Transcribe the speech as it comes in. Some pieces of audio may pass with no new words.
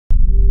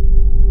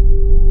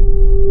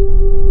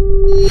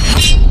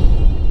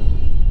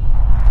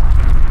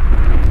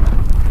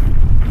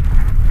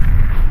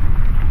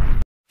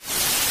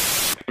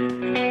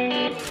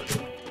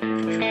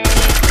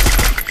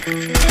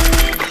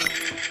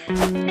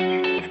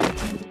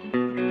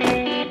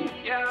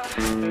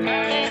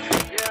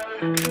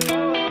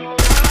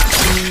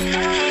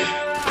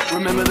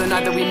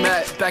night that we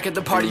met. Back at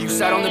the party, you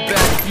sat on the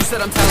bed. You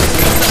said I'm talented,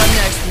 you said I'm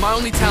next. My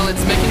only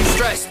talent's making you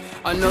stressed.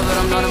 I know that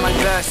I'm not at my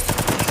best.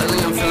 Lately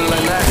I'm feeling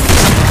like less.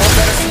 Hope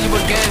that I see you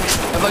again.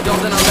 If I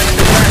don't, then I'll lay in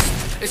the rest.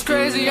 It's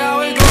crazy how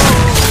it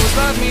goes,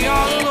 left me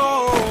all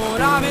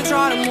alone. I've been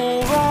trying to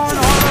move on,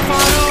 all I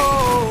find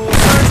hope.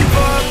 Searching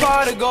for a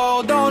pot of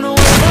gold, don't know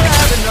if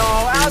I'll ever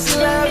know. As you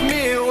left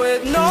me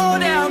with no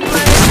damn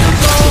place to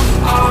go.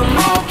 I'm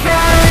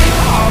okay,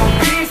 I'll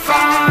be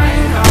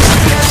fine. I'm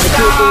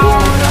just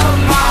out of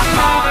my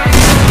mind.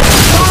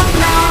 Long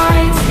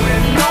nights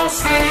with no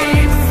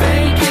sleep,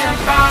 thinking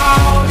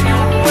about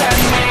you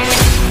and me.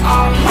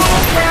 I'm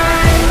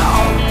okay,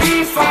 I'll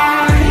be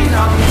fine.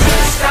 I'm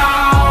just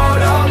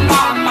out of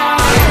my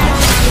mind.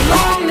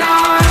 Long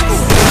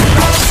nights with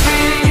no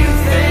sleep,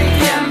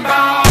 thinking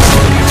about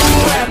you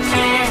and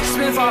me.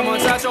 Spent 5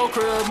 months at your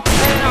crib,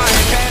 and I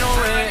ain't paying no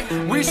rent.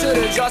 We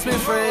should've just been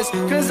friends,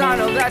 cause I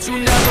know that you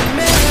never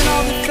meant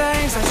all the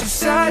things that you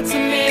said to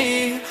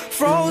me.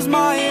 Froze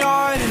my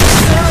heart in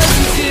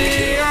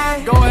uncertainty.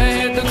 Go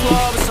ahead, hit the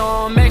club or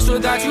something. Make sure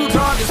that you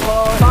drunk as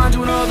fuck. Find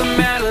you another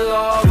man to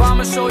love.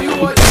 I'ma show you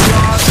what you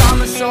lost.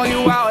 I'ma show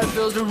you how it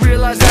feels to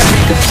realize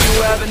everything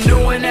you ever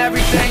knew and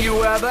everything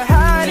you ever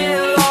had in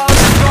love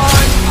is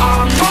gone.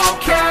 I'm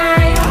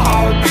okay,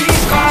 I'll be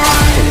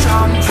fine.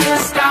 I'm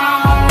just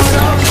out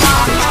of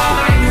my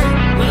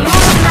mind.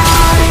 Long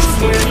nights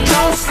with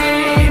no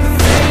sleep,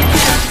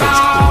 thinking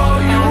about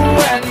you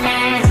and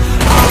me.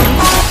 I'm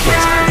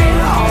okay,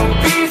 I'll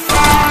be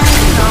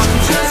fine. I'm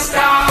just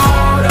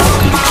out of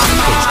my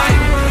mind.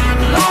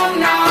 Long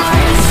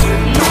nights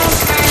with no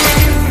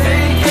sleep,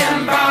 thinking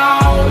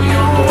about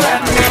you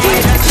and me.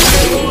 That's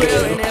still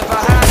real, and if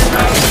I had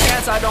another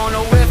chance, I don't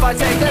know if I'd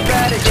take that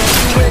bet against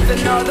you with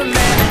another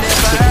man. And if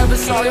I ever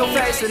saw your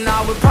face, then I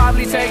would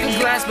probably take a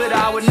glance, but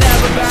I would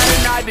never bat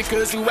an eye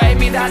because you hate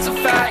me, that's a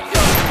fact.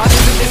 I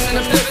think that this is an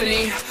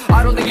epiphany.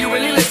 I don't think you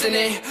really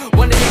listening.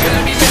 One day you're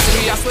gonna be missing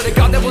me. I swear to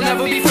God that we'll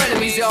never be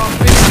frenemies, y'all.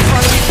 Bitches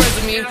trying to be friends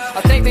with me.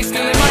 I think they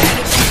stealing my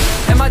energy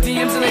and my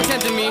DMs and they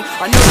tempting me.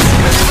 I know that you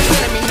really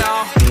resenting me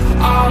now.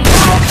 I'm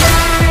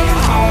okay,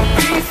 I'll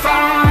be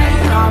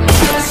fine. I'm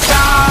just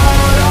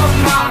out of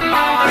my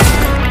mind.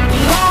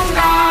 Long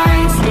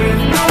nights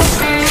with no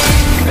sleep,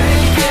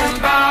 thinking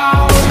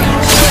about you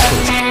and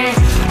me.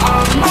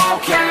 I'm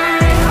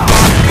okay,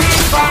 I'll be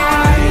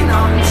fine.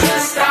 I'm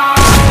just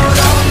out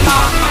of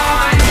my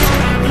mind.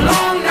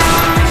 Long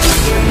nights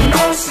with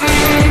no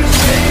sleep,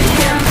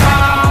 thinking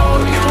about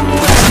you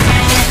and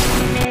me.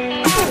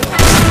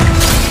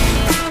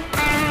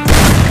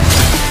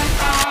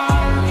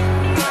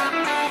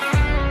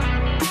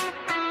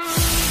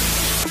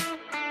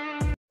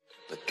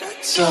 But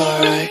that's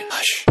alright.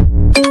 Hush.